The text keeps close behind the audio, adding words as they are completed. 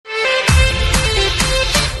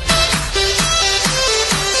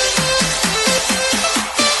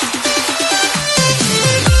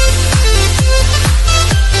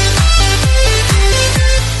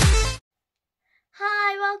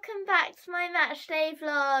Matchday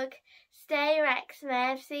vlog. Today Wrexham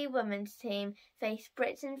AFC women's team faced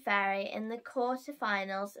Briton Ferry in the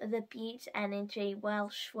quarter-finals of the Bute Energy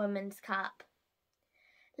Welsh Women's Cup.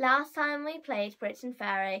 Last time we played Briton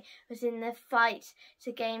Ferry was in the fight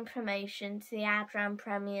to gain promotion to the Adran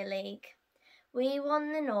Premier League. We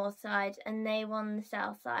won the north side and they won the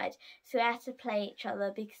south side, so we had to play each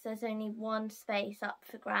other because there's only one space up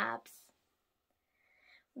for grabs.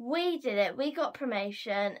 We did it, we got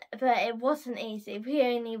promotion, but it wasn't easy. We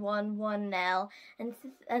only won 1-0,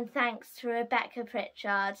 and thanks to Rebecca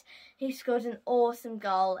Pritchard, who scored an awesome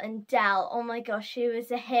goal, and Dell, oh my gosh, she was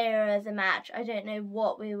the hero of the match. I don't know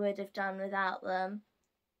what we would have done without them.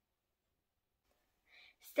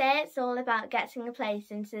 Today it's all about getting a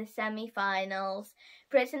place into the semi-finals.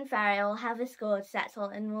 Briton Ferry will have a score to settle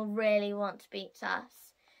and will really want to beat us.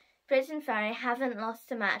 Briton Ferry haven't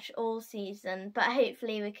lost a match all season, but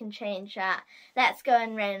hopefully we can change that. Let's go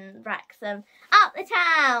and win Wrexham. Up the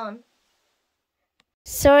town!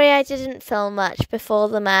 Sorry I didn't film much before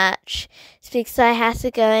the match. It's because I had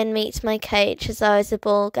to go and meet my coach as I was a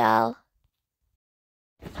ball girl.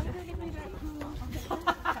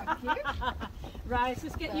 Right,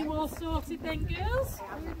 let's get you all sorted then, girls.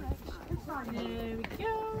 There we go.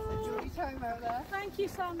 Thank you,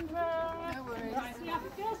 Sandra. No worries. Right, so yeah,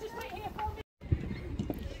 girls, just wait here for me.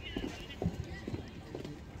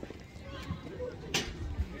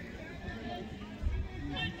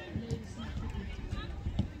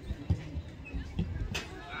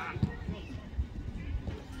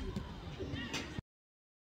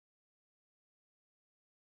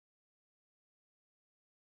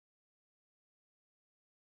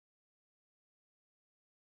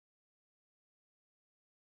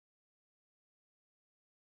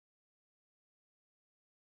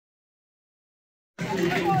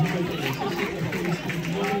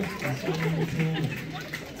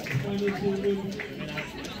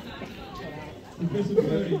 Briton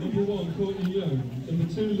Ferry, number 1, Courtney Young. Number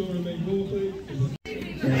 2, Laura McLaughlin.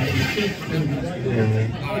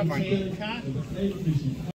 Number 8, Lucy.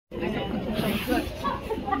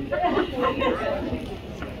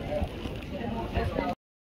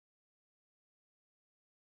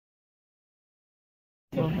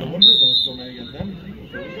 No wonder those go many against them.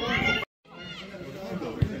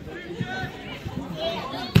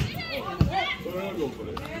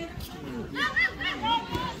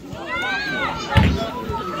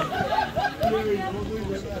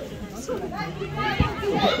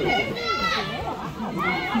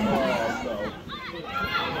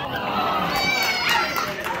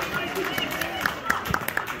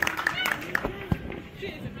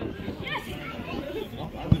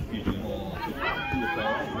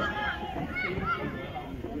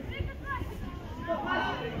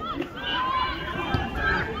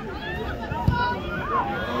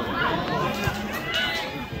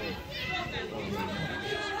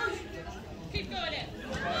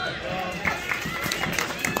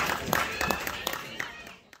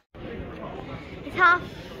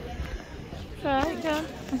 Sorry, go.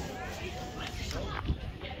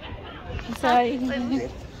 Sorry.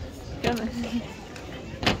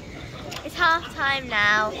 It's half time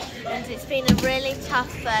now, and it's been a really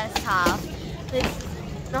tough first half. It's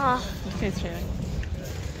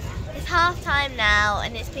half time now,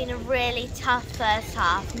 and it's been a really tough first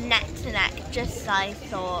half, neck to neck, just as I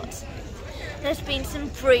thought. There's been some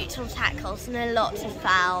brutal tackles and a lot of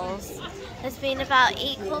fouls. There's been about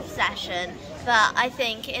equal possession, but I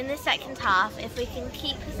think in the second half, if we can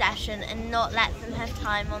keep possession and not let them have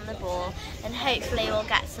time on the ball, and hopefully we'll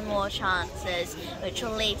get some more chances, which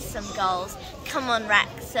will lead to some goals. Come on,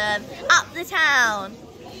 Wrexham, up the town!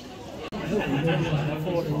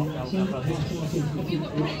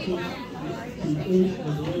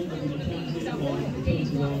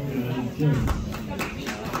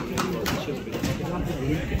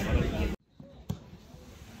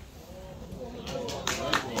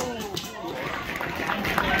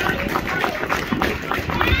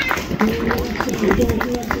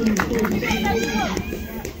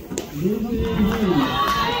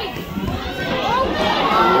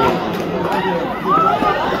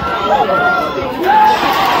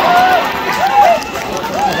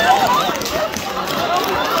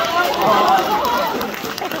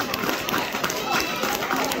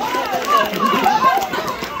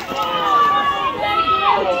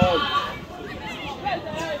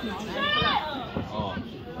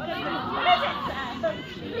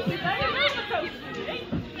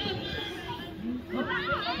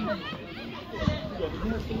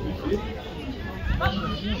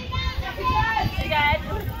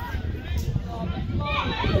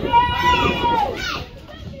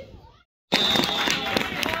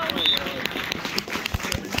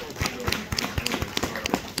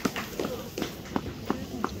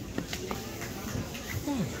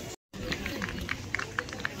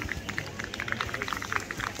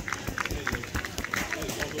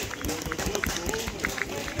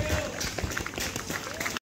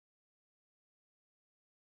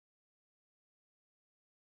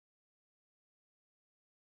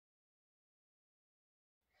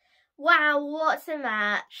 Wow, what a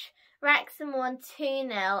match! Wrexham won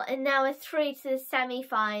 2-0 and now we're through to the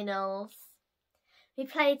semi-finals. We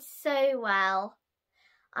played so well.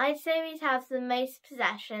 I'd say we'd have the most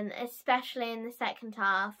possession, especially in the second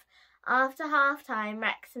half. After half-time,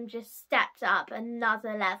 Wrexham just stepped up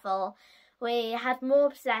another level. We had more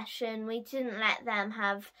possession, we didn't let them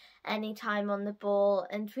have any time on the ball,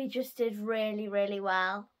 and we just did really, really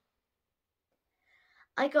well.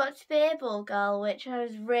 I got to be a ball girl, which I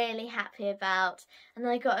was really happy about, and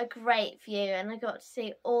I got a great view and I got to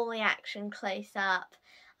see all the action close up.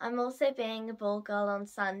 I'm also being a ball girl on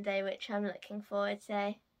Sunday, which I'm looking forward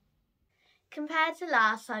to. Compared to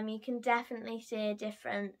last time, you can definitely see a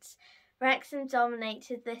difference. Wrexham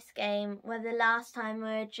dominated this game, where the last time we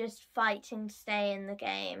were just fighting to stay in the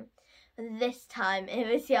game. But this time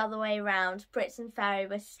it was the other way round. Briton Ferry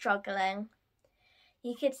was struggling.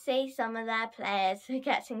 You could see some of their players were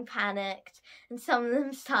getting panicked and some of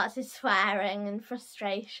them started swearing in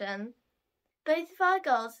frustration. Both of our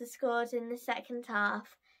goals were scored in the second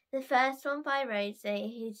half. The first one by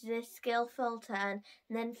Rosie, who did a skillful turn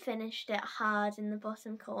and then finished it hard in the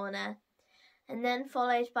bottom corner. And then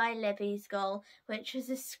followed by Libby's goal, which was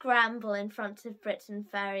a scramble in front of Briton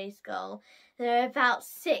Ferry's goal. There were about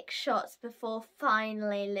 6 shots before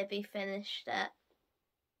finally Libby finished it.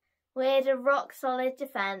 We had a rock-solid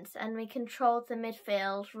defence and we controlled the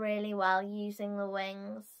midfield really well using the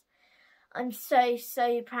wings. I'm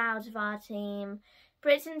so proud of our team.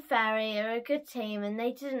 Briton Ferry are a good team and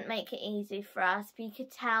they didn't make it easy for us, but you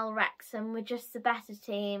could tell Wrexham were just the better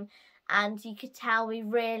team and you could tell we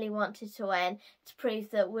really wanted to win to prove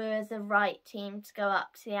that we were the right team to go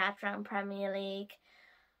up to the Adran Premier League.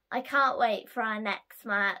 I can't wait for our next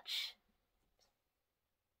match.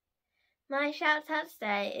 My shout out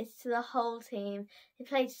today is to the whole team. They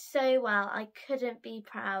played so well, I couldn't be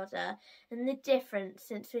prouder, and the difference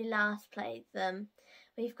since we last played them.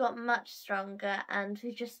 We've got much stronger and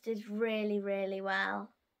we just did really, really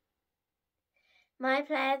well. My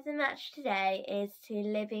player of the match today is to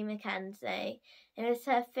Libby Mackenzie. It was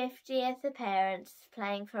her 50th appearance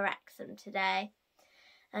playing for Wrexham today.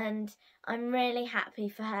 And I'm really happy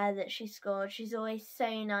for her that she scored. She's always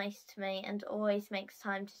so nice to me and always makes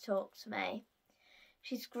time to talk to me.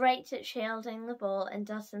 She's great at shielding the ball and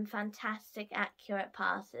does some fantastic accurate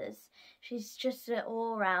passes. She's just an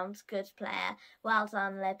all-round good player. Well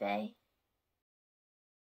done, Libby.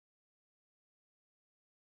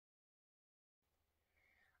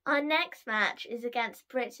 Our next match is against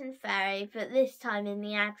Briton Ferry, but this time in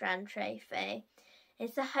the Adran Trophy.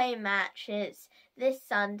 It's a home match. It's this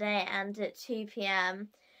Sunday and at 2 p.m.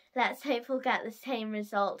 Let's hope we'll get the same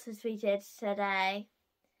result as we did today.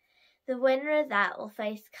 The winner of that will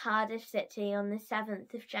face Cardiff City on the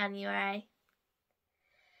 7th of January.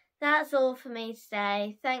 That's all for me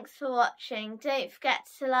today. Thanks for watching. Don't forget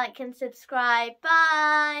to like and subscribe.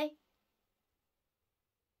 Bye!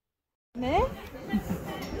 Me?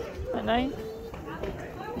 Hello.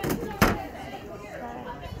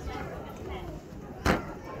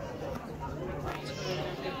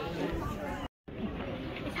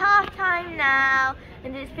 It's half time now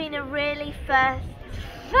and it's been a really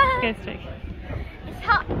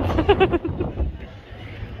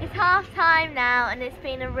It's half time now and it's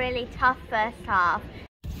been a really tough first half.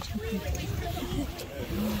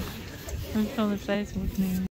 I'm full of those with me.